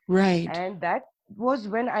Right. And that was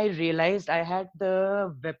when I realized I had the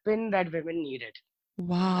weapon that women needed to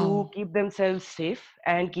Wow. keep themselves safe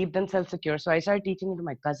and keep themselves secure. So I started teaching it to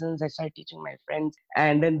my cousins, I started teaching my friends,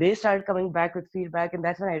 and then they started coming back with feedback. And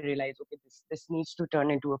that's when I realized, okay, this needs to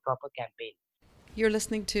turn into a proper campaign. You're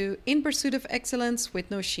listening to In Pursuit of Excellence with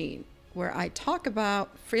Nosheen, where I talk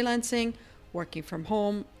about freelancing, working from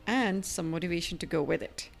home, and some motivation to go with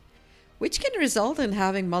it, which can result in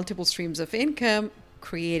having multiple streams of income,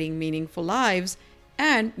 creating meaningful lives,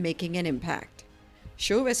 and making an impact.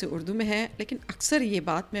 Show वैसे उर्दू में है, लेकिन अक्सर ये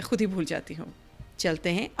बात मैं खुद ही भूल जाती हूँ. चलते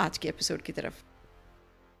हैं आज के एपिसोड की तरफ.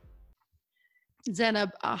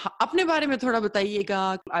 ज़ैनब, अपने बारे में थोड़ा बताइएगा.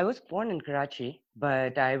 I was born in Karachi,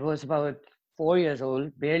 but I was about 4 years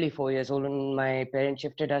old, barely 4 years old, when my parents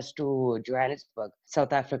shifted us to Johannesburg,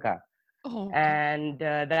 South Africa. Oh, okay. And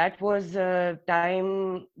that was a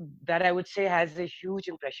time that I would say has a huge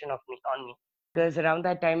impression of me on me, because around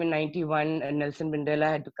that time in 91, Nelson Mandela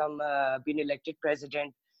had been elected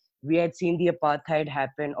president. We had seen the apartheid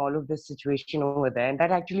happen, all of this situation over there, and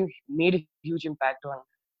that actually made a huge impact on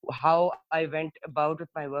how I went about with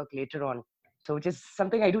my work later on. So, which is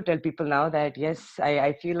something I do tell people now, that yes,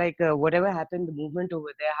 I feel like whatever happened, the movement over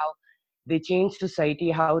there, how they changed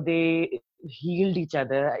society, how they healed each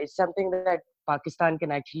other, is something that Pakistan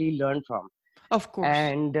can actually learn from. Of course.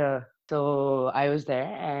 And so I was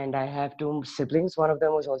there, and I have two siblings. One of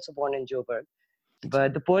them was also born in Joburg.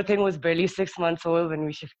 But the poor thing was barely 6 months old when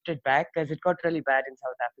we shifted back, because it got really bad in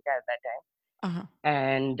South Africa at that time. Uh-huh.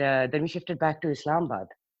 And then we shifted back to Islamabad,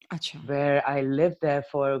 Acha. where I lived there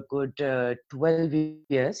for a good 12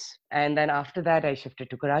 years. And then after that, I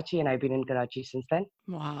shifted to Karachi, and I've been in Karachi since then.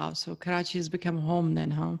 Wow. So Karachi has become home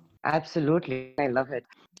then, huh? Absolutely. I love it.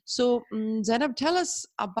 So, Zainab, tell us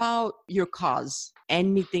about your cause.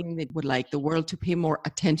 Anything that would like the world to pay more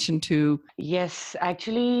attention to. Yes,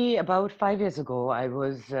 actually, about 5 years ago, I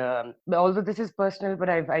was, although this is personal, but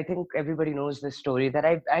I think everybody knows this story, that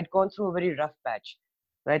I'd gone through a very rough patch.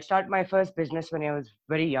 So I'd started my first business when I was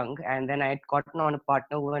very young, and then I'd gotten on a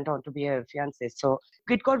partner who went on to be a fiance. So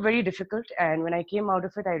it got very difficult. And when I came out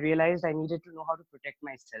of it, I realized I needed to know how to protect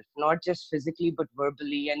myself, not just physically, but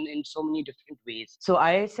verbally and in so many different ways. So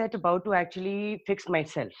I set about to actually fix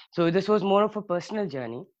myself. So this was more of a personal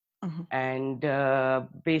journey. Uh-huh. And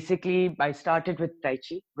basically, I started with Tai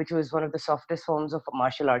Chi, which was one of the softest forms of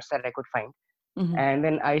martial arts that I could find. Mhm. And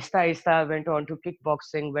then Aista Aista went on to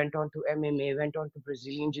kickboxing, went on to MMA, went on to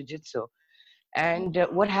Brazilian Jiu Jitsu. And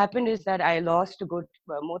what happened is that I lost a good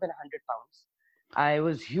more than 100 pounds. I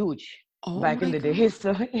was huge Oh back in my the God. days.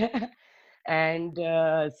 So, yeah. And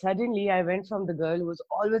suddenly I went from the girl who was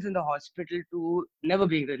always in the hospital to never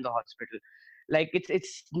being in the hospital. Like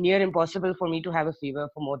it's near impossible for me to have a fever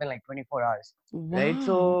for more than like 24 hours. Right. Wow.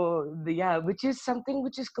 So yeah, which is something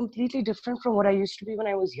which is completely different from what I used to be when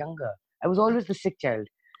I was younger. I was always the sick child.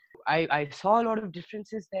 I saw a lot of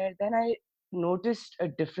differences there. Then I noticed a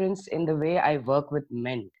difference in the way I work with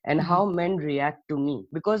men and Mhm. how men react to me.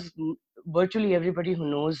 Because virtually everybody who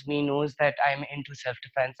knows me knows that I'm into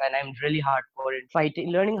self-defense and I'm really hardcore in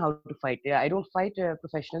fighting, learning how to fight. Yeah, I don't fight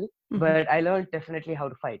professionally, Mhm. but I learned definitely how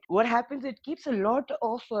to fight. What happens, it keeps a lot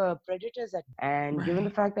of predators at. And given the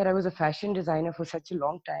Right. fact that I was a fashion designer for such a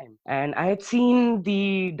long time, and I had seen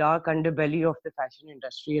the dark underbelly of the fashion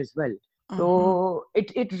industry as well, Uh-huh. so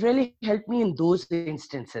it really helped me in those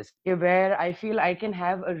instances, where I feel I can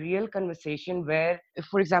have a real conversation where, if,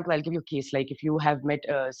 for example, I'll give you a case, like if you have met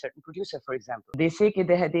a certain producer, for example, they say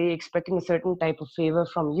they expecting a certain type of favor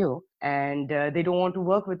from you, and they don't want to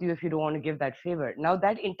work with you if you don't want to give that favor. Now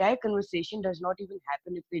that entire conversation does not even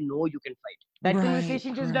happen if they know you can fight. That Right.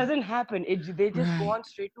 conversation just Right. doesn't happen. They just go Right. on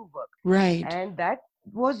straight to work. Right. And that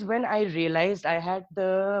was when I realized I had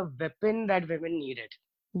the weapon that women needed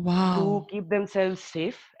to Wow. keep themselves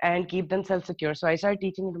safe and keep themselves secure. So I started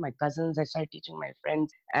teaching it to my cousins, I started teaching my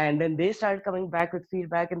friends, and then they started coming back with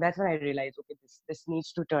feedback. And that's when I realized, okay, this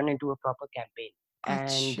needs to turn into a proper campaign.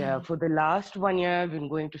 And Acha. for the last 1 year, I've been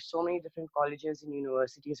going to so many different colleges and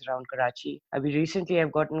universities around Karachi. Recently,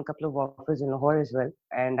 I've gotten a couple of offers in Lahore as well,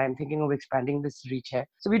 and I'm thinking of expanding this reach here.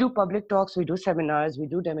 So we do public talks, we do seminars, we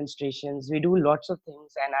do demonstrations, we do lots of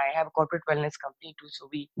things. And I have a corporate wellness company too. So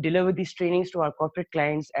we deliver these trainings to our corporate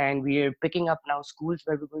clients, and we are picking up now schools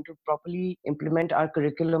where we're going to properly implement our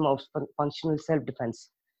curriculum of functional self-defense,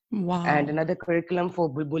 and Wow. another curriculum for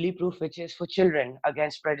bully proof, which is for children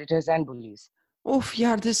against predators and bullies. Oof,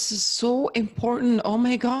 yeah, this is so important. Oh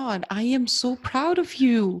my God. I am so proud of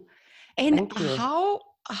you. And Thank you.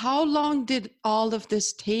 how long did all of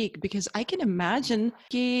this take? Because I can imagine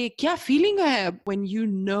कि क्या feeling है when you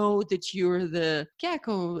know that you're the क्या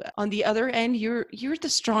कहूँ, on the other end you're the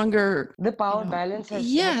stronger, The power you know. balance has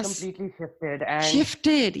Yes, completely shifted, and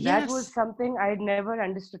shifted. that was Yes. something I'd never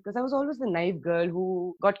understood because I was always the naive girl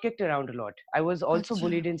who got kicked around a lot. I was also अच्छा.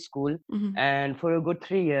 bullied in school Mhm. and for a good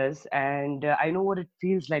 3 years, and I know what it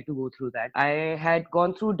feels like to go through that. I had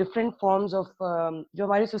gone through different forms of जो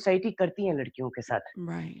हमारी society करती है लड़कियों के साथ.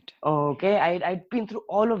 Right. Okay, I'd been through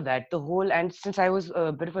all of that, the whole, and since I was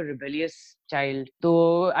a bit of a rebellious child,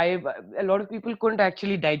 so a lot of people couldn't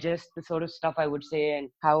actually digest the sort of stuff I would say and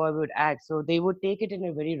how I would act. So they would take it in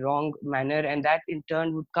a very wrong manner, and that in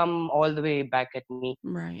turn would come all the way back at me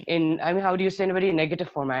Right. in, I mean, how do you say, in a very negative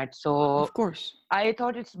format. So Of course. I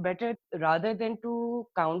thought it's better rather than to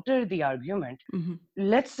counter the argument, Mhm.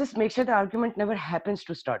 let's just make sure the argument never happens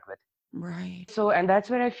to start with. Right. So, and that's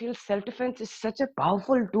where I feel self-defense is such a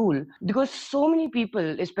powerful tool because so many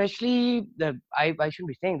people, especially I shouldn't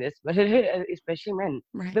be saying this, but especially men,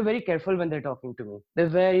 Right. they're very careful when they're talking to me. They're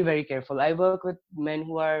very, very careful. I work with men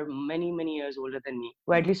who are many, many years older than me,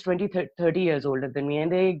 who are at least 20, 30 years older than me,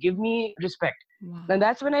 and they give me respect. Wow. And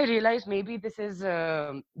that's when I realized maybe this is,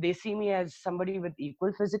 they see me as somebody with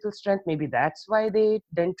equal physical strength. Maybe that's why they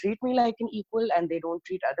then treat me like an equal and they don't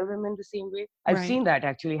treat other women the same way. I've Right. seen that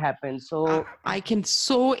actually happen. So I can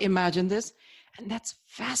so imagine this, and that's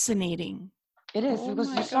fascinating. it is Oh because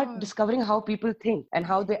my you start God. discovering how people think and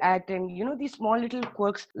how they act, and you know these small little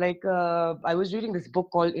quirks. Like I was reading this book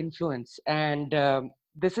called Influence, and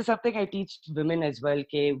this is something I teach women as well.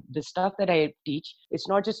 Okay, the stuff that I teach, it's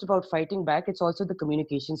not just about fighting back; it's also the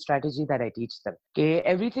communication strategy that I teach them. Okay,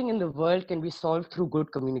 everything in the world can be solved through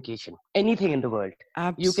good communication. Anything in the world.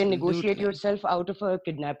 You can negotiate Absolutely. yourself out of a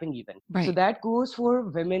kidnapping even. So Right. that goes for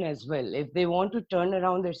women as well. If they want to turn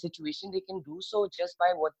around their situation, they can do so just by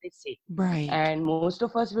what they say. Right. And most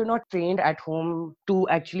of us, we're not trained at home to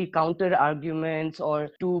actually counter arguments or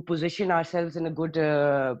to position ourselves in a good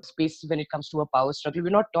space when it comes to a power struggle.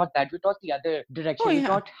 We're not taught that. We're taught the other Oh direction. We're yeah.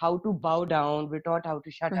 taught how to bow down. We're taught how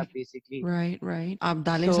to shut up, Right. basically. Right right आप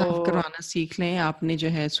दालें साफ So करवाना सीख लें, आपने जो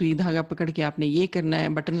है सुई धागा पकड़ के आपने ये करना है,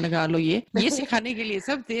 बटन लगा लो, ये सिखाने के लिए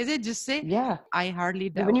सब तेज है, जिससे yeah, I hardly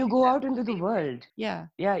when doubt you you go that out into the same way. world, Yeah.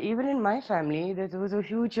 yeah, even in my family, there was a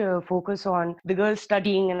huge focus on the girls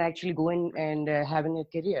studying and actually going and having a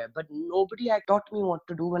career. But nobody had taught me what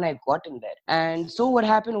to do when I got in there. And so what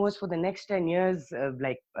happened was for the next 10 years,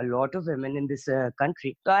 like a lot of women in this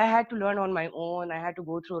country, so I had to learn on my own. I had to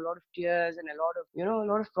go through a lot of tears and a lot of, you know, a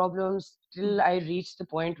lot of problems till I reached the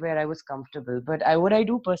point where I was comfortable. But what I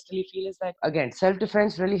do personally feel is that, again,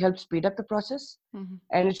 self-defense really helps speed up the process. Mm-hmm.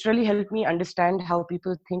 And it's really helped me understand how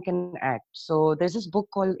people think and act. So there's this book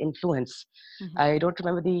called Influence. Mm-hmm. I don't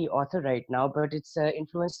remember the author right now, but it's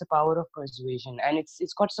Influence: The Power of Persuasion, and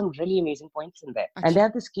it's got some really amazing points in there. And they अच्छा.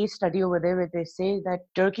 have this case study over there where they say that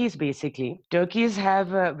turkeys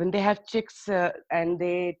have when they have chicks and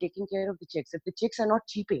they taking care of the chicks. If the chicks are not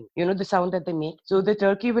cheeping, you know the sound that they make, so the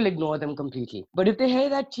turkey will ignore them completely. But if they hear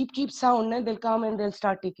that cheep sound, then they'll come and they'll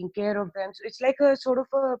start taking care of them. So it's like a sort of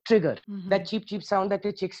a trigger, Mm-hmm. that cheep sound that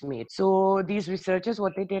the chicks made. So these researchers,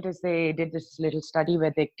 what they did is they did this little study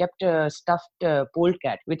where they kept a stuffed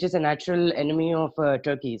polecat, which is a natural enemy of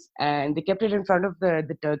turkeys, and they kept it in front of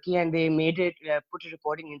the turkey, and they made it put a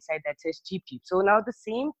recording inside that says cheep. So now the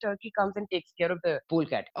same turkey comes and takes care of the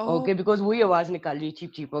polecat. Oh. Okay, because वही आवाज निकाल रही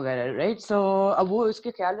cheep वगैरह, right? So अब वो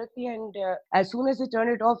उसके ख्याल रखती है, and as soon as they turn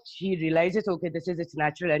it off, she realizes, okay, this is its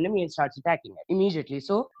natural enemy, and starts attacking it immediately.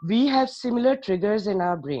 So we have similar triggers in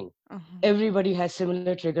our brain. Uh-huh. Everybody has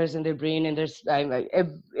similar triggers in their brain, and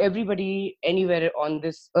everybody anywhere on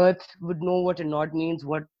this earth would know what a nod means,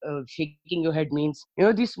 what shaking your head means, you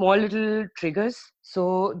know, these small little triggers.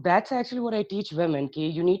 So that's actually what I teach women. Okay,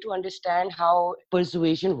 you need to understand how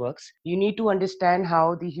persuasion works. You need to understand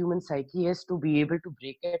how the human psyche is to be able to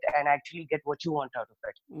break it and actually get what you want out of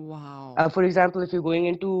it. Wow. For example, if you're going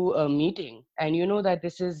into a meeting and you know that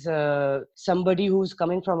this is somebody who's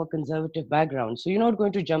coming from a conservative background, so you're not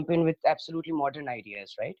going to jump in with absolutely modern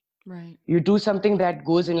ideas, right? Right. You do something that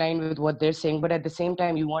goes in line with what they're saying, but at the same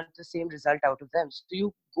time, you want the same result out of them. So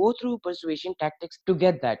you go through persuasion tactics to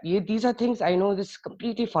get that. These are things I know this is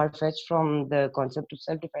completely far-fetched from the concept of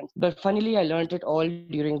self-defense, but funnily, I learned it all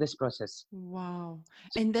during this process. Wow.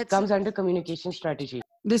 And It that's comes under communication strategy.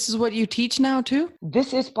 This is what you teach now too?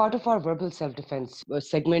 This is part of our verbal self-defense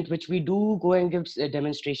segment, which we do go and give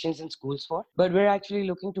demonstrations in schools for. But we're actually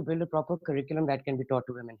looking to build a proper curriculum that can be taught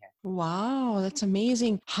to women here. Wow, that's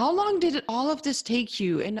amazing. How long did all of this take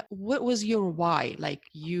you? And what was your why? Like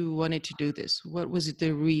you wanted to do this? What was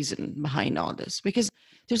the reason behind all this? Because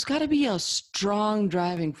there's got to be a strong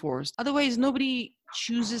driving force. Otherwise, nobody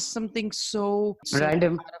chooses something so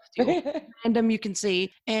Random. out of the random, you can say,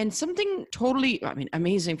 and something totally, I mean,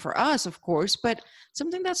 amazing for us, of course, but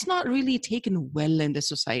something that's not really taken well in the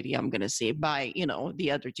society, I'm going to say, by, the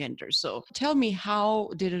other gender. So tell me,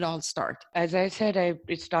 how did it all start? As I said,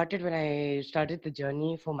 it started when I started the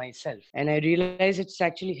journey for myself, and I realized it's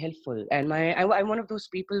actually helpful. And I'm one of those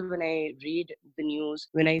people, when I read the news,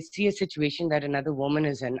 when I see a situation that another woman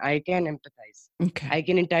is in, I can empathize. Okay. I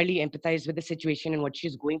can entirely empathize with the situation and what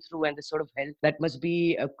she's going through and the sort of hell that must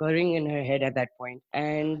be occurring in her head at that point.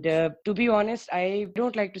 And to be honest, I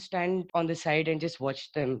don't like to stand on the side and just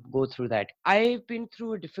watch them go through that. I've been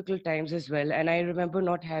through difficult times as well, and I remember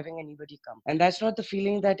not having anybody come. And that's not the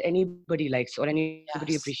feeling that anybody likes or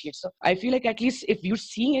anybody Yes. appreciates. So I feel like, at least if you're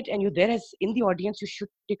seeing it and you're there as in the audience, you should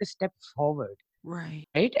take a step forward. Right.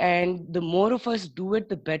 Right. And the more of us do it,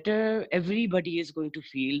 the better everybody is going to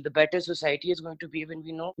feel, the better society is going to be, when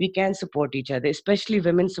we know we can support each other, especially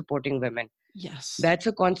women supporting women. Yes. That's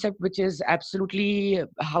a concept which is absolutely,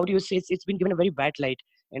 how do you say, it's been given a very bad light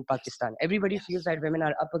in Pakistan. Everybody feels that women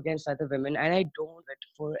are up against other women, and I don't it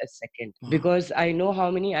for a second, Wow. because I know how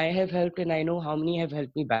many I have helped and I know how many have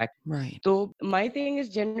helped me back. Right. So my thing is,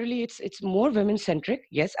 generally it's more women centric.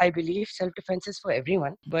 Yes, I believe self-defense is for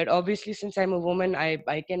everyone, but obviously, since I'm a woman, I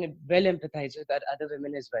can well empathize with that other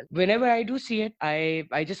women as well. Whenever I do see it,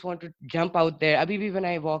 I just want to jump out there. Abhi, when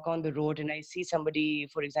I walk on the road and I see somebody,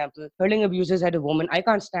 for example, hurling abuses at a woman, I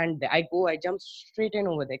can't stand there. I jump straight in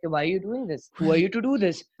over there. Okay, why are you doing this? Who are Right. you to do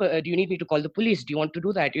this? Do you need me to call the police? Do you want to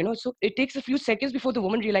do that? So it takes a few seconds before the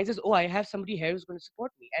woman realizes, oh, I have somebody here who's going to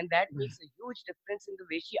support me, and that makes a huge difference in the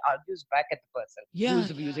way she argues back at the person Yeah.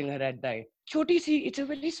 who's abusing her at that. Choti, see, it's a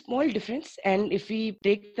very small difference, and if we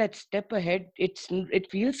take that step ahead,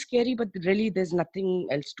 it feels scary, but really there's nothing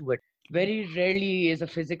else to it. Very rarely is a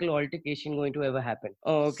physical altercation going to ever happen.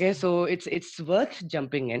 Okay, so it's worth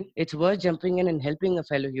jumping in. It's worth jumping in and helping a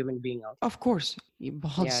fellow human being out. Of course. ये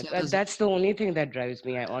बहुत Yeah, ज़्यादा that's the only thing that drives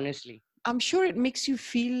me, honestly. I'm sure it makes you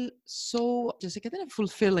feel so, जैसे कहते हैं ना,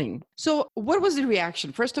 fulfilling. So what was the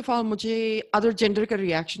reaction? First of all, मुझे other gender का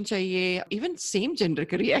reaction चाहिए, even same gender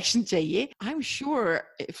का reaction चाहिए. I'm sure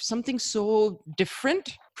if something so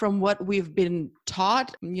different from what we've been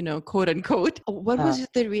taught, quote unquote, what was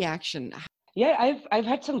the reaction? Yeah, I've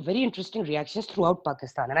had some very interesting reactions throughout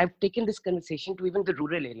Pakistan, and I've taken this conversation to even the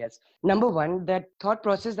rural areas. Number one, that thought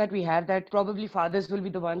process that we have, that probably fathers will be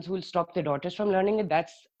the ones who will stop their daughters from learning it,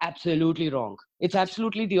 that's absolutely wrong. It's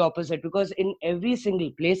absolutely the opposite, because in every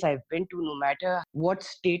single place I've been to, no matter what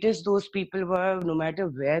status those people were, no matter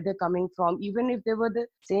where they're coming from, even if they were the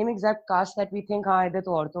same exact caste that we think, हाँ इधर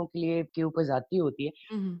तो औरतों के लिए के ऊपर जाती होती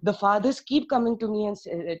है, the fathers keep coming to me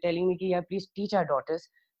and telling me, yeah, please teach our daughters,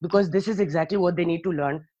 because this is exactly what they need to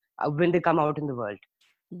learn when they come out in the world.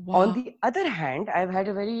 Wow. On the other hand, I've had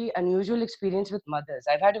a very unusual experience with mothers.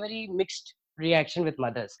 I've had a very mixed reaction with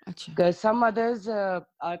mothers, because some mothers are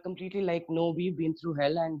completely like, no, we've been through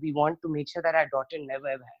hell and we want to make sure that our daughter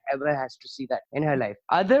never ever has to see that in her life.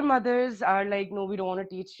 Other mothers are like, no, we don't want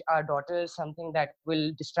to teach our daughters something that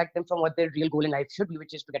will distract them from what their real goal in life should be,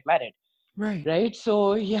 which is to get married. Right.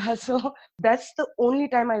 So yeah, so that's the only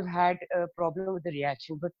time I've had a problem with the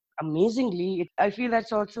reaction. But amazingly, I feel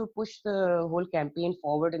that's also pushed the whole campaign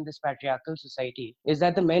forward in this patriarchal society, is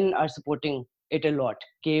that the men are supporting it a lot.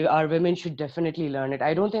 Okay, our women should definitely learn it.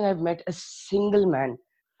 I don't think I've met a single man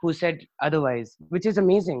who said otherwise, which is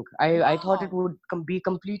amazing. I thought it would be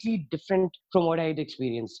completely different from what I'd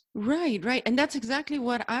experienced. Right, right. And that's exactly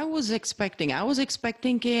what I was expecting. I was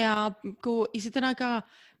expecting कि आपको इसी तरह का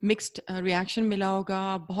mixed reaction मिला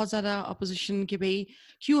होगा, बहुत ज़्यादा opposition कि भाई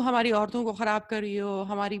क्यों हमारी औरतों को खराब कर रही हो,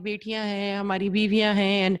 हमारी बेटियां हैं, हमारी बीवियां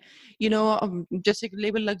हैं, and जैसे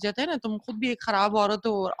लेबल लग जाता है ना, तुम खुद भी एक खराब औरत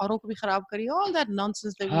हो और औरों को भी खराब करी, all that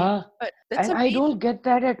nonsense that we, but that's and I amazing. don't get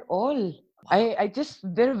that at all. I just,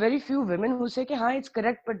 there are very few women who say, "Haan, it's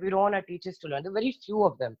correct, but we don't want our teachers to learn." There are very few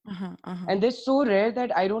of them. And they're so rare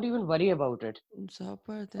that I don't even worry about it.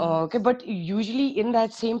 Okay, but usually in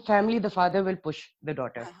that same family, the father will push the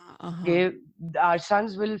daughter. Okay, our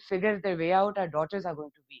sons will figure their way out. Our daughters are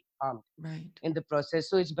going to be harmed in the process.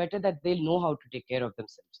 So it's better that they'll know how to take care of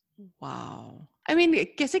themselves. Wow. I mean,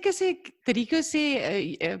 कैसे कैसे तरीके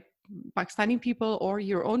से Pakistani people or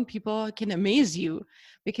your own people can amaze you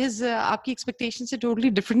because आपकी expectation से totally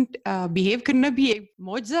different behave करना भी एक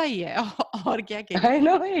मौजज़ा ही है और क्या कहें. I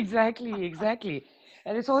know, exactly, exactly.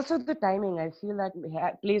 And it's also the timing. I feel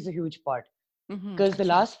that plays a huge part. Because the अच्छा.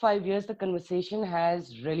 last 5 years, the conversation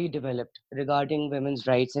has really developed regarding women's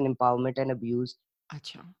rights and empowerment and abuse.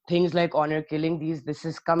 अच्छा. Things like honor killing, this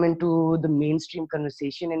has come into the mainstream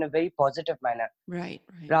conversation in a very positive manner. Right.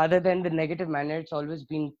 Rather than the negative manner it's always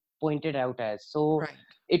been pointed out as. So Right.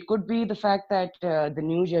 it could be the fact that the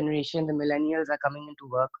new generation, the millennials, are coming into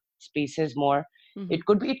work spaces more. It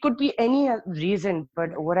could be any reason,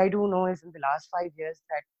 but Right. what I do know is in the last 5 years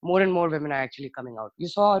that more and more women are actually coming out. You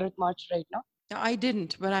saw Aurat March right now? I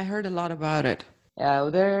didn't, but I heard a lot about it. Yeah,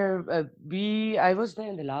 I was there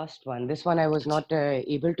in the last one. This one I was not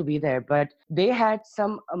able to be there, but they had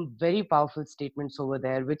some very powerful statements over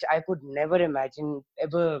there, which I could never imagine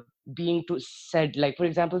ever being said. Like, for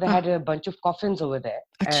example, they had a bunch of coffins over there,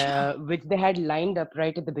 अच्छा. which they had lined up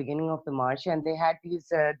right at the beginning of the march, and they had these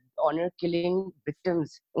honor killing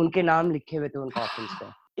victims. Unke naam likhe hue the un coffins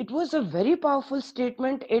pe. It was a very powerful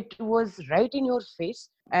statement. It was right in your face.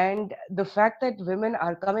 And the fact that women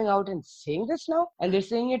are coming out and saying this now, and they're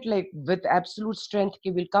saying it like with absolute strength,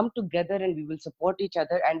 okay, we'll come together and we will support each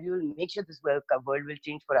other and we will make sure this world will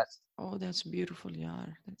change for us. Oh, that's beautiful, yaar.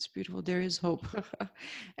 That's beautiful. There is hope.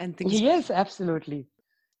 And things. Yes, absolutely.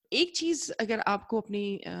 एक चीज अगर आपको अपनी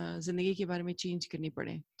जिंदगी के बारे में change करनी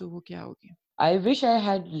पड़े तो वो क्या होगी? I wish I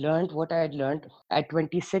had learned what I had learned at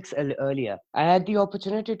 26 earlier. I had the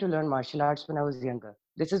opportunity to learn martial arts when I was younger.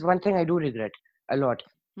 This is one thing I do regret a lot.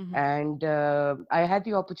 And I had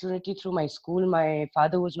the opportunity through my school. My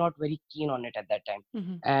father was not very keen on it at that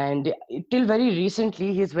time. And till very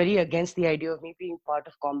recently, he's very against the idea of me being part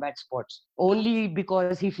of combat sports, only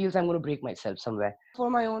because he feels I'm going to break myself somewhere for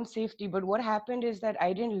my own safety. But what happened is that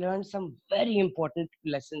I didn't learn some very important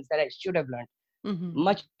lessons that I should have learned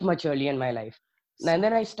much earlier in my life. And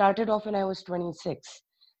then I started off when I was 26.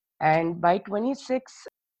 And by 26,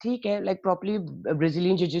 like properly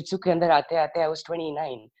Brazilian Jiu-Jitsu ke andar aate I was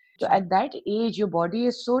 29. So at that age, your body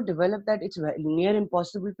is so developed that it's near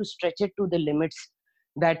impossible to stretch it to the limits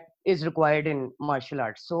that is required in martial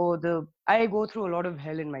arts. So I go through a lot of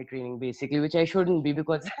hell in my training, basically, which I shouldn't be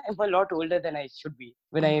because I'm a lot older than I should be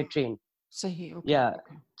when I train. सही. Okay. Yeah.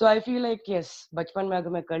 So I feel like, yes, बचपन में अगर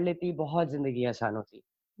मैं कर लेती बहुत जिंदगी आसान होती.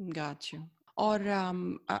 Got you. Or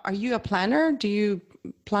are you a planner? Do you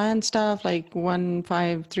plan stuff like 1,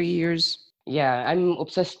 5, 3 years? Yeah, I'm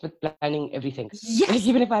obsessed with planning everything. Yes. Like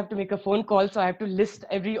even if I have to make a phone call, so I have to list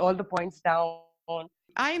all the points down.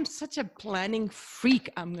 I am such a planning freak,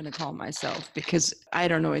 I'm going to call myself, because I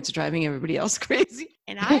don't know, it's driving everybody else crazy.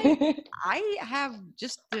 And I have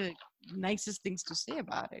just the nicest things to say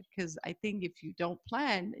about it, because I think if you don't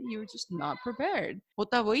plan, you're just not prepared.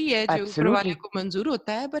 होता वही है जो ऊपर वाले को मंजूर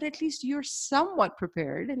होता है, but at least you're somewhat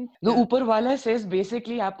prepared. And the ऊपर वाला says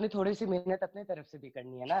basically आपने थोड़ी सी मेहनत अपने तरफ से भी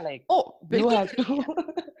करनी है ना, like you have to.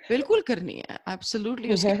 बिल्कुल करनी है,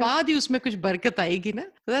 absolutely. उसके बाद ही उसमें कुछ बरकत आएगी ना.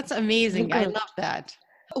 So that's amazing. I love that.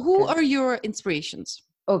 Who are your inspirations?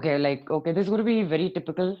 Okay, this is going to be very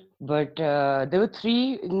typical, but there were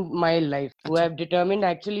 3 in my life who have determined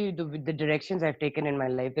actually the directions I've taken in my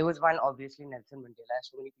life. There was one, obviously, Nelson Mandela.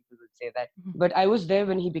 So many people would say that. But I was there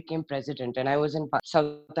when he became president, and I was in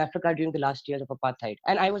South Africa during the last years of apartheid.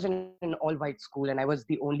 And I was in an all-white school, and I was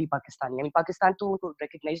the only Pakistani. I mean, Pakistan to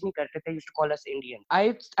recognize nahi karte the, used to call us Indian.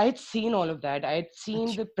 I'd seen all of that. I'd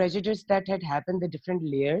seen the prejudice that had happened, the different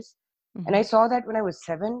layers. And I saw that when I was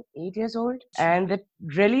 7, 8 years old. And that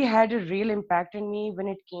really had a real impact on me when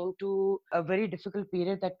it came to a very difficult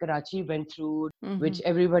period that Karachi went through, which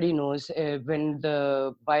everybody knows, when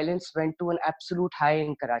the violence went to an absolute high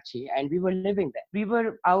in Karachi. And we were living there. We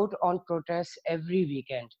were out on protests every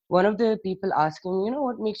weekend. One of the people asking,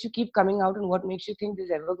 what makes you keep coming out and what makes you think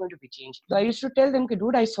there's ever going to be change? So I used to tell them,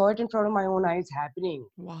 dude, I saw it in front of my own eyes happening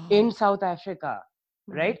in South Africa.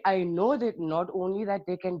 Right? I know that not only that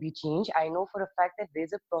there can be change, I know for a fact that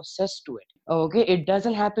there's a process to it. Okay, it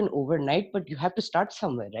doesn't happen overnight, but you have to start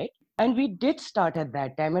somewhere, right? And we did start at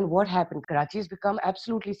that time. And what happened? Karachi has become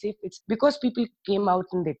absolutely safe. It's because people came out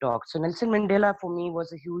and they talked. So Nelson Mandela for me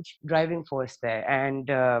was a huge driving force there.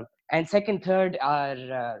 And second, third are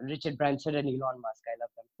Richard Branson and Elon Musk. I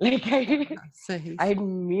love them. Like I'd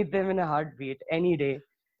meet them in a heartbeat any day.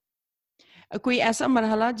 कोई ऐसा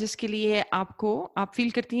मरहला जिसके लिए आप feel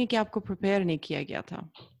करती हैं कि आपको prepare नहीं किया गया था?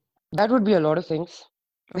 That would be a lot of things.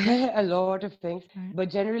 Okay. A lot of things, Right. but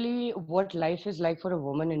generally what life is like for a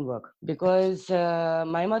woman in work, because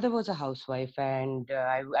my mother was a housewife, and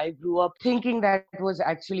I grew up thinking that was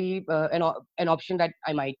actually an option that I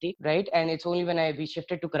might take, right? And it's only when we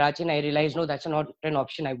shifted to Karachi and I realized, no, that's not an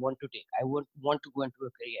option I want to take. I would want to go into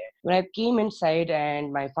a career. When I came inside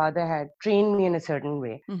and my father had trained me in a certain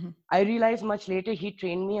way, Mm-hmm. I realized much later he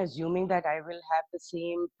trained me assuming that I will have the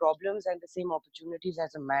same problems and the same opportunities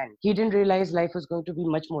as a man. He didn't realize life was going to be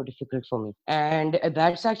much more difficult for me. And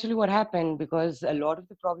that's actually what happened, because a lot of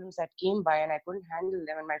the problems that came by and I couldn't handle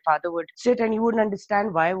them, and my father would sit and he wouldn't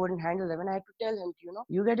understand why I wouldn't handle them. And I had to tell him,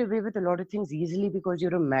 you get away with a lot of things easily because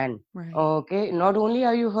you're a man. Right. Okay, not only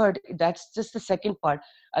are you hurt, that's just the second part.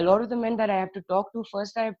 A lot of the men that I have to talk to,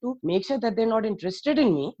 first I have to make sure that they're not interested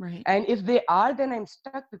in me, Right. and if they are, then I'm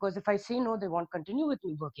stuck, because if I say no, they won't continue with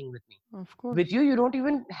me, working with me. Of With course. you don't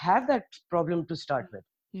even have that problem to start with,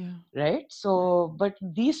 Yeah. right? So, but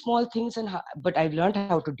these small things, but I've learned how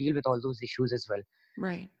to deal with all those issues as well.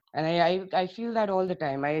 Right. And I feel that all the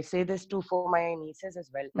time. I say this too for my nieces as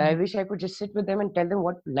well. I Mhm. wish I could just sit with them and tell them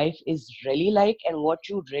what life is really like and what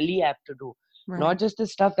you really have to do. Right. Not just the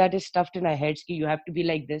stuff that is stuffed in our heads. You have to be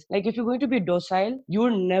like this. Like if you're going to be docile,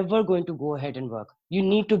 you're never going to go ahead and work. You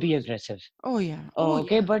need to be aggressive. Oh yeah. Oh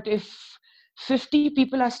Okay, yeah. but if 50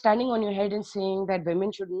 people are standing on your head and saying that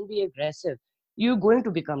women shouldn't be aggressive, you're going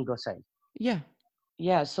to become docile. Yeah.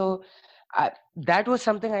 Yeah, so that was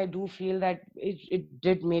something I do feel that it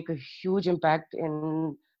did make a huge impact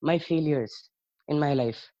in my failures in my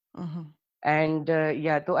life. Uh-huh. And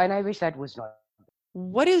yeah, and I wish that was not there.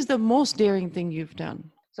 What is the most daring thing you've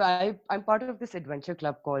done? So I'm part of this adventure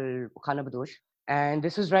club called Khana Badosh. And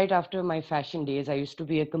this was right after my fashion days. I used to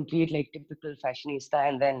be a complete, like, typical fashionista.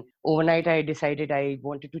 And then overnight, I decided I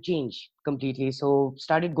wanted to change completely. So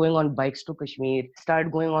started going on bikes to Kashmir,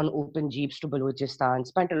 started going on open jeeps to Balochistan,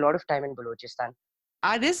 spent a lot of time in Balochistan.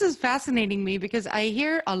 This is fascinating me because I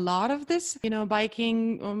hear a lot of this,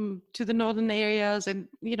 biking to the northern areas and,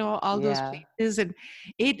 all those Yeah. places. And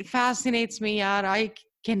it fascinates me. Yaar. I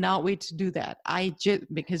cannot wait to do that.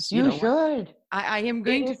 Because, You should. I am It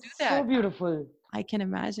going to is do so that. beautiful. I can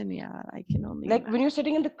imagine. Yeah, I can only Like imagine. when you're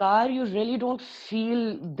sitting in the car, you really don't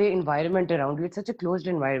feel the environment around you. It's such a closed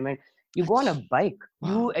environment. You go on a bike,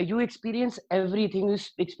 Wow. you experience everything.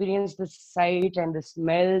 Experience the sight and the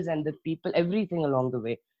smells and the people, everything along the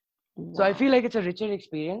way. So I Wow. feel like it's a richer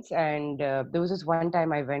experience. And there was this one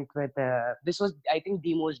time I went with, this was, I think,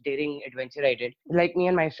 the most daring adventure I did. Like me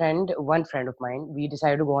and my friend, one friend of mine, we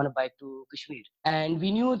decided to go on a bike to Kashmir. And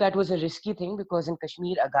we knew that was a risky thing because in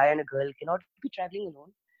Kashmir, a guy and a girl cannot be traveling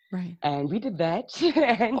alone. Right. And we did that.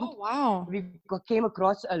 And Oh, wow. we came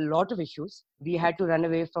across a lot of issues. We had to run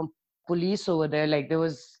away from police over there. Like there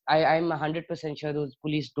was, I'm 100% sure those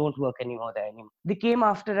police don't work anymore there anymore. They came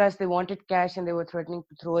after us, they wanted cash, and they were threatening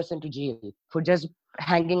to throw us into jail for just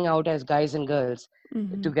hanging out as guys and girls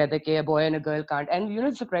Mm-hmm. together. Okay, a boy and a girl can't.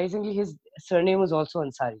 And surprisingly, his surname was also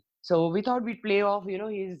Ansari. So we thought we'd play off,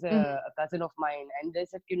 he's a cousin of mine. And they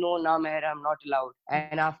said, no, Meher, I'm not allowed.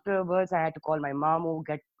 And afterwards, I had to call my mom, who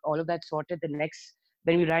get all of that sorted.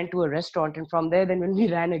 Then we ran to a restaurant. And from there, then when we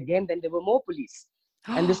ran again, then there were more police.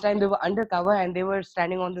 And this time they were undercover and they were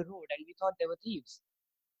standing on the road. And we thought they were thieves.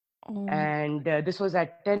 Oh, And this was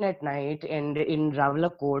at 10 at night and in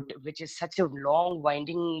Rawalakot, which is such a long,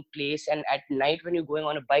 winding place. And at night, when you're going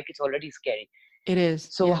on a bike, it's already scary. it is.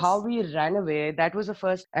 So how Yes. we ran away, that was the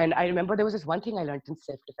first. And I remember there was this one thing I learned in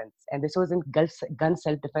self-defense. And this was in gun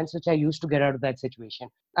self-defense, which I used to get out of that situation.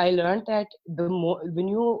 I learned that when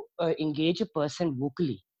you engage a person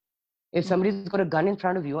vocally, if somebody's got a gun in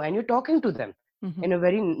front of you and you're talking to them Mm-hmm. in a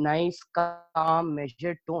very nice, calm,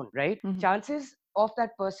 measured tone, right? Mm-hmm. Chances of that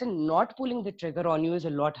person not pulling the trigger on you is a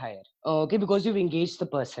lot higher. Okay, because you've engaged the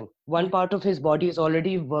person. One Right. part of his body is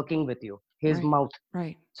already working with you, his Right. mouth.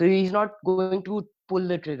 Right. So he's not going to pull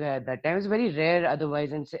the trigger at that time. It's very rare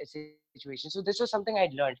otherwise in situations. So this was something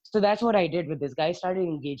I'd learned. So that's what I did with this guy. I started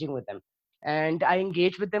engaging with them. And I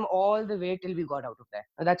engaged with them all the way till we got out of there.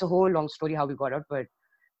 Now, that's a whole long story how we got out. But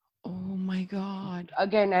Oh my God.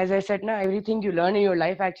 again, as I said, now everything you learn in your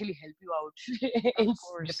life actually help you out in Of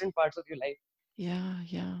course. different parts of your life. Yeah.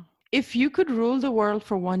 Yeah. If you could rule the world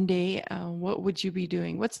for one day, what would you be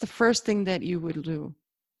doing? What's the first thing that you would do?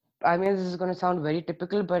 I mean, this is going to sound very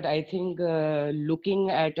typical, but I think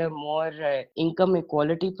looking at a more income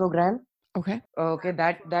equality program. Okay. Okay,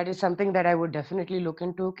 that is something that I would definitely look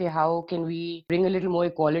into. Okay, how can we bring a little more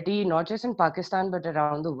equality, not just in Pakistan, but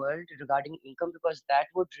around the world regarding income, because that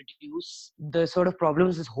would reduce the sort of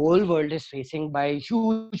problems this whole world is facing by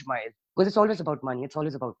huge miles. Because it's always about money, it's always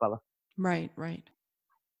about power. Right. Right.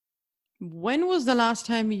 When was the last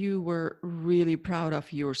time you were really proud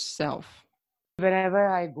of yourself? Whenever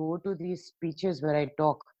I go to these speeches where I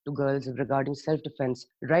talk to girls regarding self-defense,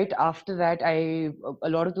 right after that, a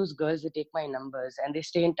lot of those girls, they take my numbers and they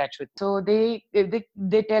stay in touch with me. So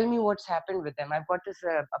they tell me what's happened with them. I've got this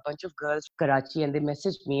a bunch of girls from Karachi, and they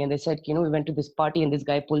messaged me and they said, we went to this party and this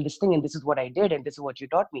guy pulled this thing and this is what I did and this is what you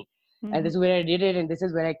taught me. And this is where I did it, and this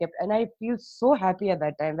is where I kept. And I feel so happy at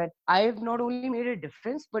that time that I've not only made a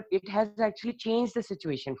difference, but it has actually changed the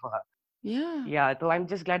situation for her. Yeah, Yeah, so I'm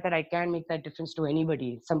just glad that I can make that difference to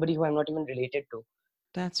anybody, somebody who I'm not even related to.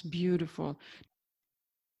 that's beautiful.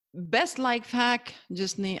 Best life hack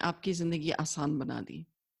जिसने आपकी जिंदगी आसान बना दी.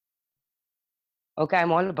 Okay,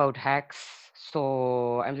 I'm all about hacks.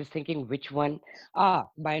 So I'm just thinking which one.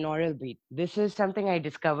 Binaural beat. This is something I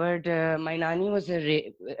discovered. My nani was a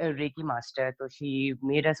Reiki master, so she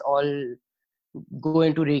made us all go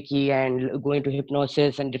into Reiki and go into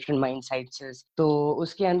hypnosis and different mind sciences. So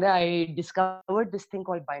uske andar I discovered this thing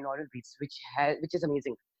called binaural beats, which is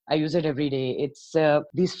amazing. I use it every day. It's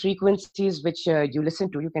these frequencies which you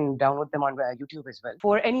listen to. You can download them on YouTube as well.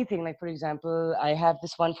 For anything, like for example, I have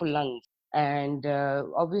this one for lungs. And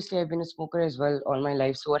obviously, I've been a smoker as well all my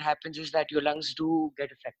life. So what happens is that your lungs do get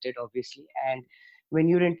affected, obviously. And when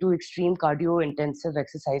you're into extreme cardio intensive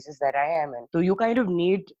exercises that I am in, so you kind of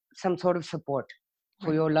need some sort of support for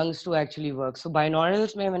Right. your lungs to actually work. So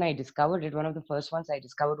binaurals, when I discovered it, one of the first ones I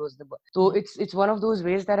discovered was so it's one of those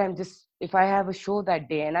ways that I'm just, if I have a show that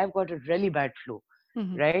day and I've got a really bad flu,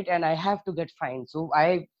 right, and I have to get fine, so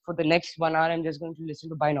for the next 1 hour I'm just going to listen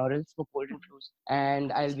to binaurals for cold and flus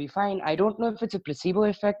and I'll be fine. I don't know if it's a placebo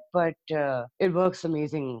effect, but it works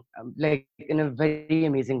amazing, like in a very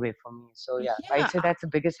amazing way for me. So yeah, I'd say Yeah, that's the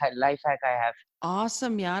biggest life hack I have.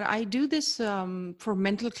 awesome, yaar. I do this for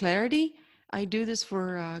mental clarity. I do this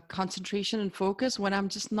for concentration and focus when I'm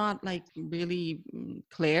just not like really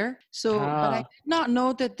clear. So, but I Ah, did not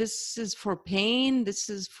know that this is for pain. This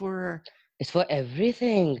is for. it's for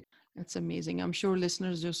everything. That's amazing. I'm sure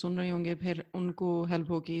listeners जो सुन रहे होंगे फिर उनको help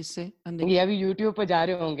होगी इससे. And they, ये अभी YouTube पे जा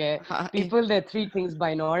रहे होंगे. हाँ, People, there are three things: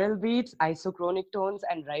 binaural beats, isochronic tones,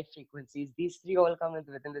 and right frequencies. These three all come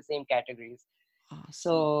within the same categories. awesome.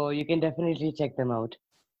 So you can definitely check them out.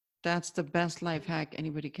 That's the best life hack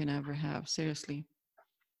anybody can ever have. Seriously.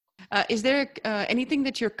 Is there anything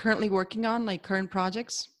that you're currently working on, like current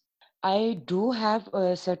projects? I do have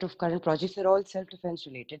a set of current projects. They're all self-defense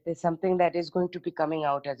related. There's something that is going to be coming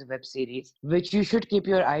out as a web series, which you should keep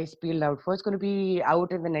your eyes peeled out for. It's going to be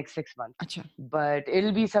out in the next 6 months. Acha. But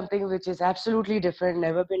it'll be something which is absolutely different,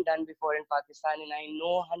 never been done before in Pakistan, and I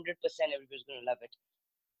know 100% everybody's going to love it.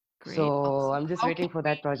 Great. So Awesome. I'm just waiting for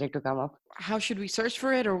that project to come up. How should we search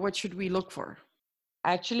for it, or what should we look for?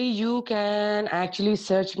 Actually, you can actually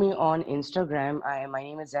search me on Instagram. My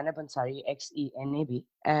name is Zainab Ansari, XENAB,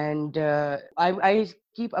 and I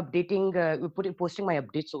keep updating, posting my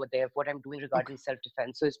updates over there of what I'm doing regarding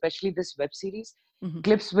self-defense. So especially this web series,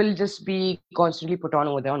 clips will just be constantly put on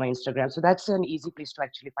over there on my Instagram. So that's an easy place to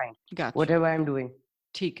actually find Gotcha. whatever I'm doing.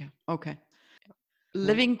 ठीक है. Okay.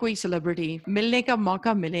 Living कोई celebrity मिलने का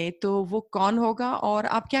मौका मिले तो वो कौन होगा और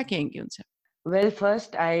आप क्या कहेंगे उनसे? Well,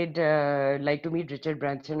 first, I'd like to meet Richard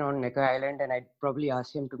Branson on Necker Island, and I'd probably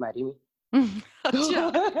ask him to marry me. अच्छा,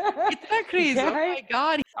 इतना crazy. Yeah, Oh my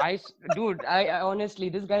God. dude, I honestly,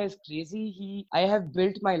 this guy is crazy. I have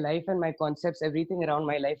built my life and my concepts, everything around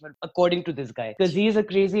my life according to this guy. Because he is a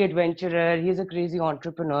crazy adventurer, he's a crazy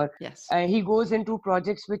entrepreneur. Yes. And he goes into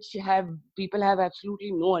projects which people have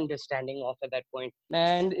absolutely no understanding of at that point.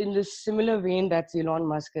 And in this similar vein, that's Elon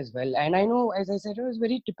Musk as well. And I know, as I said, it was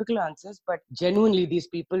very typical answers, but genuinely, these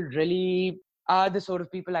people really are the sort of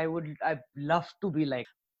people I'd love to be like.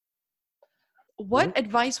 What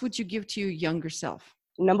advice would you give to your younger self?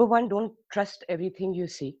 Number one, don't trust everything you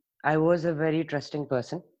see. I was a very trusting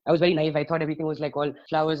person. I was very naive. I thought everything was like all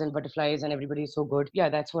flowers and butterflies and everybody is so good. Yeah,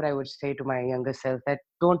 that's what I would say to my younger self, that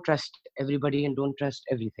don't trust everybody and don't trust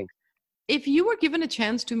everything. If you were given a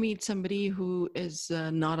chance to meet somebody who is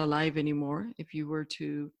not alive anymore, if you were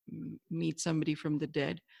to meet somebody from the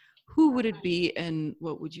dead, who would it be and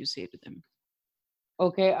what would you say to them?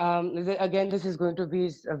 Okay, again, this is going to be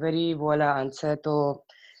a very voila answer. So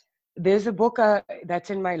there's a book that's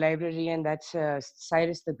in my library, and that's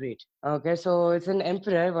Cyrus the Great. Okay, so it's an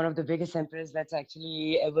emperor, one of the biggest emperors that's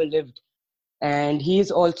actually ever lived. And he is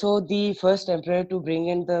also the first emperor to bring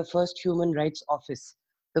in the first human rights office,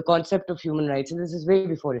 the concept of human rights. And this is way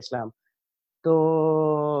before Islam.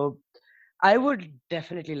 So I would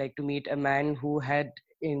definitely like to meet a man who had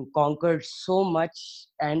conquered so much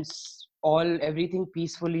and everything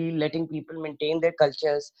peacefully, letting people maintain their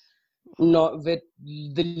cultures. not with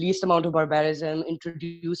the least amount of barbarism,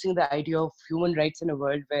 introducing the idea of human rights in a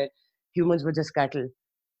world where humans were just cattle.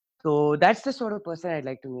 So that's the sort of person I'd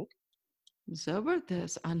like to meet.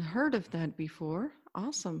 Zabardast. Unheard of that before.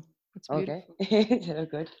 Awesome. That's Okay. beautiful.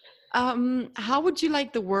 Good. How would you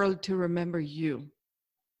like the world to remember you?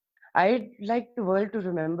 I'd like the world to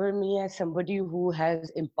remember me as somebody who has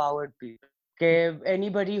empowered people. Okay,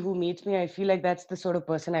 anybody who meets me, I feel like that's the sort of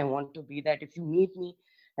person I want to be. That if you meet me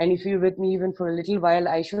and if you're with me even for a little while,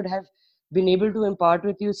 I should have been able to impart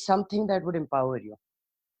with you something that would empower you.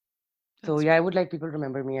 So That's yeah, I would like people to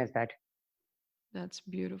remember me as that. that's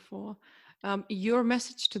beautiful. Your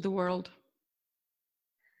message to the world.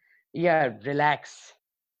 Yeah, relax.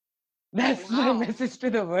 Oh That's my wow. message to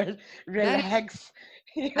the world. That is Relax.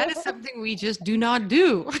 that is something we just do not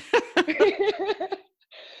do.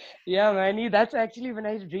 Yeah, Manny, that's actually when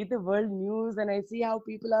I read the world news and I see how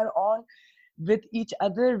people are on with each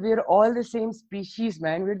other. We're all the same species,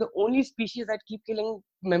 man. We're the only species that keep killing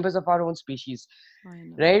members of our own species, I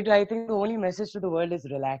know. right? I think the only message to the world is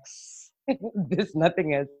relax. There's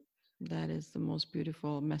nothing else. That is the most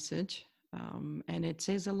beautiful message. And it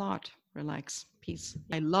says a lot. Relax, peace.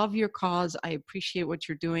 I love your cause. I appreciate what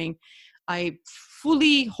you're doing. I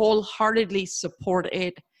fully, wholeheartedly support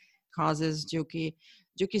it. Causes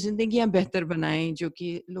जो कि जिंदगियां बेहतर बनाएं, जो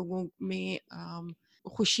कि लोगों में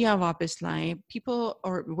खुशियां वापस लाएं. People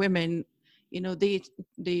or women,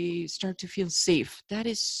 they start to feel safe. That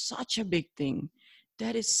is such a big thing.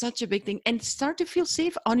 That is such a big thing. And start to feel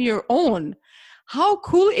safe on your own. How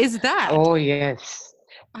cool is that? Oh, yes.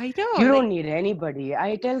 I know, You like don't need anybody.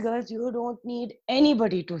 I tell girls, you don't need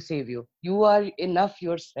anybody to save you. You are enough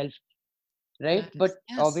yourself, right? that is But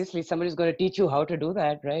yes. obviously, somebody's going to teach you how to do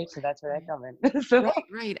that, right? So that's where I Right. come in. So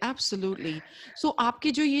Right, absolutely. So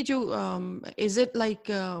आपके जो ये जो is it like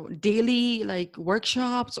daily like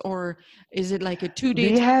workshops or is it like a 2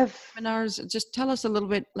 day we have seminars? Just tell us a little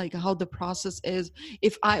bit like how the process is.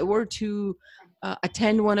 If I were to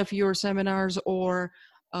attend one of your seminars or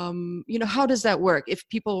how does that work if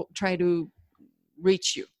people try to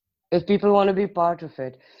reach you? if people want to be part of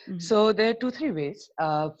it. Mhm. So there are two, three ways.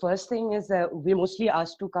 First thing is that we're mostly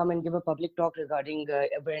asked to come and give a public talk regarding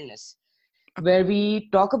awareness, Okay. where we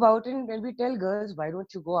talk about it and then we tell girls, why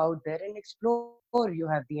don't you go out there and explore? You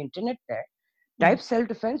have the internet there. Type Mhm.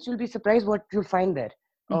 self-defense, you'll be surprised what you'll find there.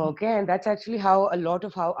 Mhm. Okay, and that's actually how a lot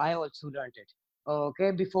of how I also learned it.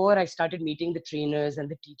 Okay, before I started meeting the trainers and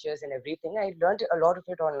the teachers and everything, I learned a lot of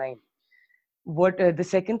it online. What the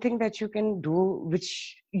second thing that you can do, which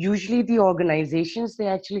usually the organizations, they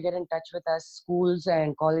actually get in touch with us, schools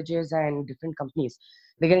and colleges and different companies,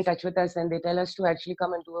 they get in touch with us and they tell us to actually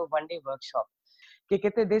come and do a 1 day workshop. कि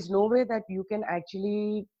कहते, there's no way that you can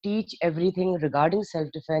actually teach everything regarding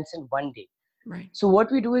self defense in 1 day. Right. So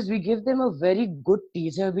what we do is we give them a very good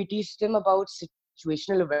teaser. We teach them about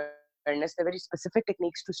situational awareness, the very specific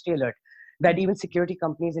techniques to stay alert that even Mhm. security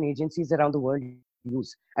companies and agencies around the world use.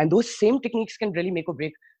 And those same techniques can really make or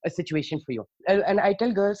break a situation for you. And I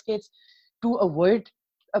tell girls, kids, to avoid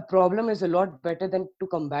a problem is a lot better than to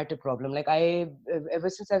combat a problem. Like ever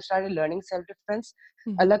since I've started learning self-defense,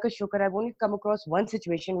 Mhm. Allah ka shukr, I've only come across one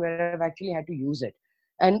situation where I've actually had to use it.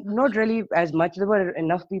 And not really as much. There were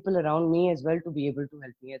enough people around me as well to be able to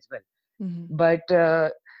help me as well. Mhm. But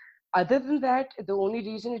other than that, the only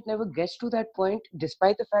reason it never gets to that point,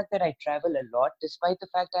 despite the fact that I travel a lot, despite the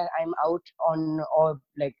fact that I'm out on or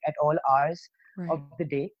like at all hours of Right. the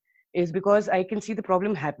day, is because I can see the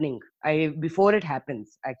problem happening. I before it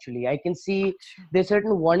happens. Actually, I can see Gotcha. there's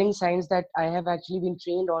certain warning signs that I have actually been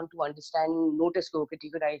trained on to understand. Notice, ko, okay,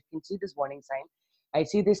 I can see this warning sign. I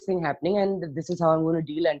see this thing happening, and this is how I'm going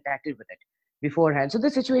to deal and tackle with it beforehand. So the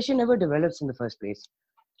situation never develops in the first place.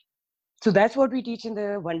 So that's what we teach in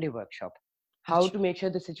the 1 day workshop, how Gotcha. to make sure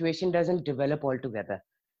the situation doesn't develop altogether.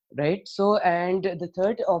 Right. So, and the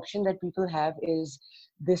third option that people have is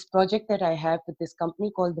this project that I have with this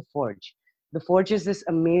company called The Forge. The Forge is this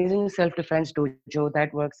amazing self defense dojo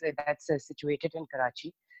that works, that's situated in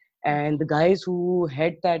Karachi. And the guys who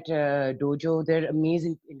head that dojo, they're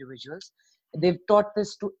amazing individuals. They've taught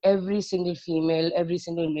this to every single female, every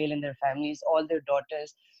single male in their families, all their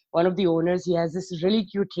daughters. One of the owners, he has this really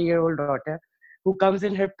cute 3-year-old daughter who comes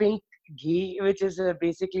in her pink ghee, which is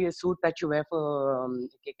basically a suit that you wear for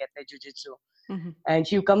क्या कहते हैं, jujitsu. Mhm. And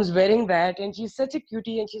she comes wearing that, and she's such a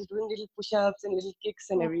cutie, and she's doing little push-ups and little kicks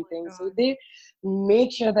and Oh everything. my So God. they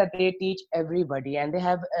make sure that they teach everybody, and they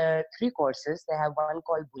have 3 courses. They have one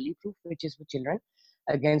called Bully Proof, which is for children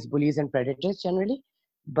against bullies and predators generally,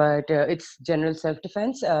 but it's general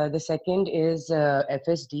self-defense. The second is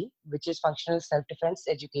FSD, which is functional self-defense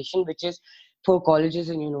education, which is for colleges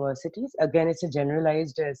and universities. Again, it's a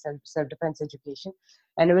generalized self-defense education,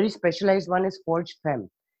 and a very specialized one is Forge Fem,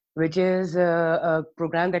 which is a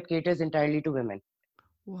program that caters entirely to women.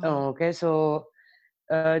 Wow. Okay, so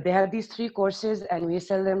they have these 3 courses, and we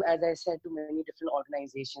sell them, as I said, to many different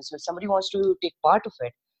organizations. So if somebody wants to take part of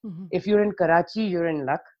it, Mhm. if you're in Karachi, you're in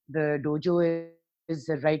luck. The dojo is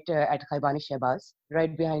right at Khaibani Shehbaz,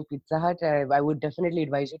 right behind Pizza Hut. I would definitely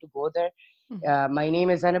advise you to go there. Mhm. My name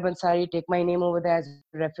is Zainab Ansari. Take my name over there as a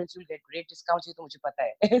reference. You'll get great discounts. ये तो मुझे पता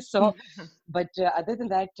है. So, but other than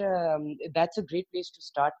that, that's a great place to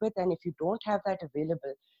start with. And if you don't have that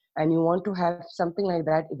available, and you want to have something like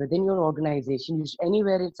that within your organization,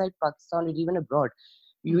 anywhere inside Pakistan or even abroad,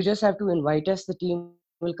 you just have to invite us. The team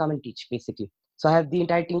will come and teach, basically. So I have the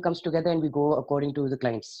entire team comes together and we go according to the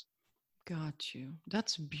clients. Got you.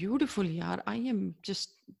 That's beautiful, yaar. I am just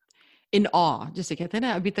in awe. जैसे कहते हैं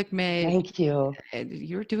ना अभी तक मैं Thank you.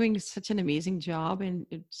 you're doing such an amazing job and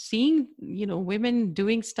seeing women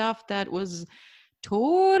doing stuff that was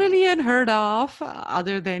totally unheard of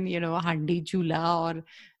other than handi chula or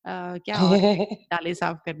kya aur dale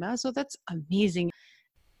saaf karna. So that's amazing.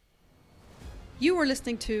 You are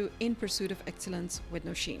listening to In Pursuit of Excellence with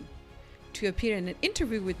Nosheen. To appear in an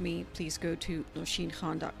interview with me, please go to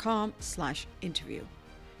nosheenkhan.com/interview.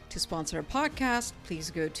 To sponsor a podcast,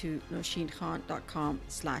 please go to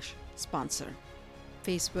nosheenkhan.com/sponsor.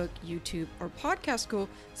 Facebook, YouTube, or podcast ko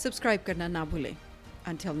subscribe karna na bhule.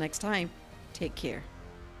 Until next time, take care.